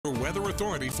Your Weather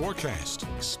Authority forecast,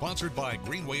 sponsored by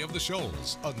Greenway of the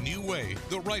Shoals, a new way,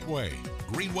 the right way.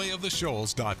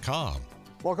 greenwayoftheshoals.com.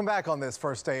 Welcome back on this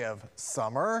first day of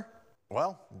summer.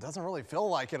 Well, it doesn't really feel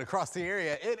like it across the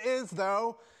area. It is,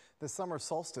 though. The summer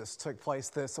solstice took place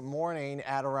this morning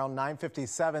at around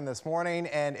 9:57 this morning,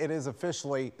 and it is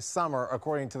officially summer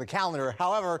according to the calendar.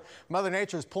 However, Mother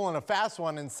Nature's pulling a fast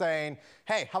one and saying,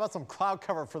 hey, how about some cloud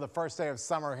cover for the first day of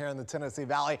summer here in the Tennessee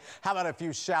Valley? How about a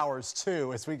few showers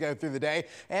too as we go through the day,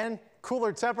 and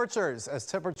cooler temperatures as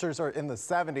temperatures are in the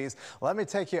 70s. Let me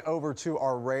take you over to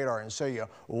our radar and show you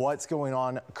what's going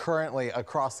on currently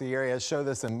across the area. Show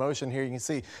this in motion here. You can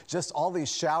see just all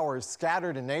these showers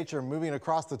scattered in nature moving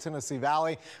across the Tennessee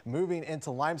Valley, moving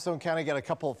into Limestone County. Get a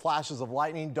couple of flashes of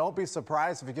lightning. Don't be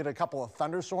surprised if you get a couple of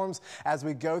thunderstorms as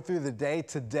we go through the day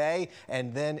today,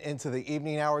 and then into the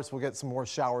evening hours we'll get some more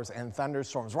showers and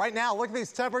thunderstorms. Right now, look at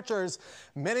these temperatures.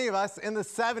 Many of us in the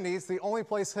 70s. The only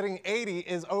place hitting 80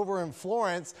 is over in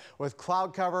Florence, with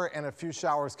cloud cover and a few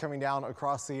showers coming down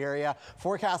across the area.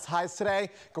 Forecast highs today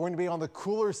going to be on the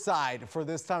cooler side for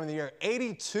this time of the year.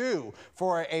 82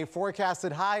 for a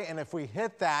forecasted high, and if we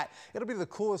hit that, it'll be the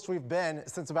coolest we've been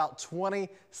since about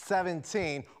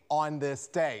 2017 on this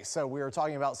day. So we are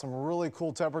talking about some really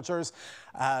cool temperatures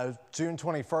June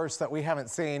 21st that we haven't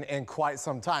seen in quite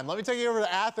some time. Let me take you over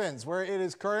to Athens, where it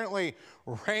is currently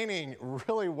raining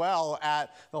really well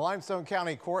at the Limestone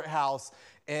County Courthouse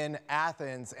in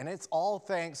Athens, and it's all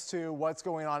thanks to what's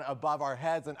going on above our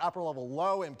heads. An upper level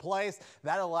low in place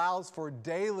that allows for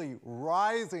daily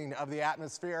rising of the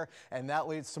atmosphere, and that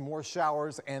leads to more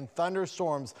showers and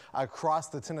thunderstorms across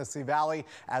the Tennessee Valley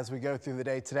as we go through the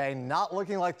day today. Not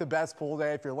looking like the best pool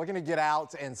day. If you're looking to get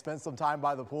out and spend some time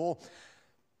by the pool,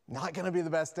 not going to be the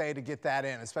best day to get that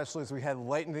in, especially as we head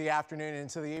late into the afternoon and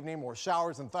into the evening. More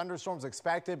showers and thunderstorms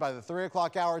expected by the 3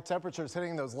 o'clock hour. Temperatures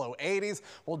hitting those low 80s.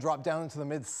 We'll drop down into the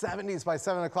mid 70s by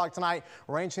 7 o'clock tonight.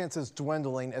 Rain chances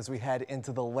dwindling as we head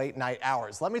into the late night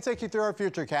hours. Let me take you through our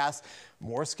futurecast.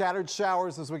 More scattered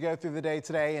showers as we go through the day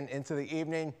today and into the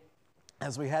evening.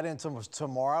 As we head into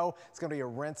tomorrow, it's going to be a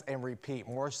rinse and repeat.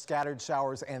 More scattered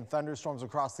showers and thunderstorms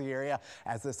across the area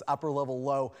as this upper level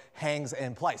low hangs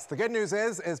in place. The good news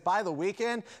is by the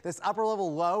weekend, this upper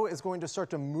level low is going to start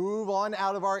to move on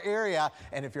out of our area.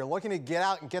 And if you're looking to get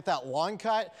out and get that lawn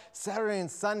cut, Saturday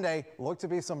and Sunday look to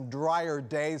be some drier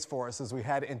days for us as we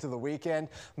head into the weekend.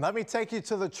 Let me take you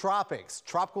to the tropics.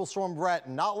 Tropical storm Brett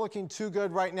not looking too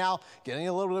good right now, getting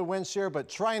a little bit of wind shear, but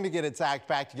trying to get its act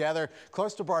back together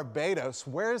close to Barbados.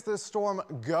 Where's this storm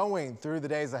going through the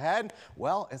days ahead?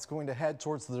 Well, it's going to head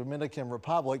towards the Dominican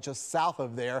Republic, just south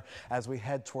of there as we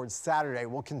head towards Saturday.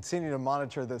 We'll continue to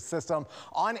monitor this system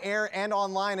on air and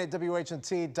online at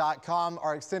WHNT.com.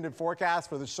 Our extended forecast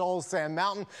for the Shoals, Sand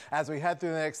Mountain as we head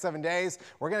through the next 7 days.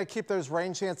 We're going to keep those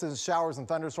rain chances, showers and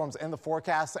thunderstorms in the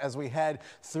forecast as we head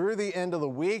through the end of the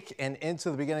week and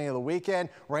into the beginning of the weekend.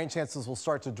 Rain chances will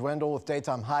start to dwindle with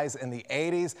daytime highs in the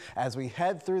 80s as we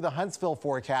head through the Huntsville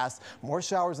forecast. More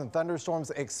showers and thunderstorms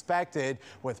expected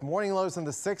with morning lows in the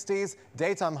 60s,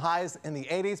 daytime highs in the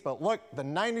 80s. But look, the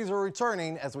 90s are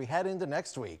returning as we head into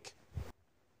next week.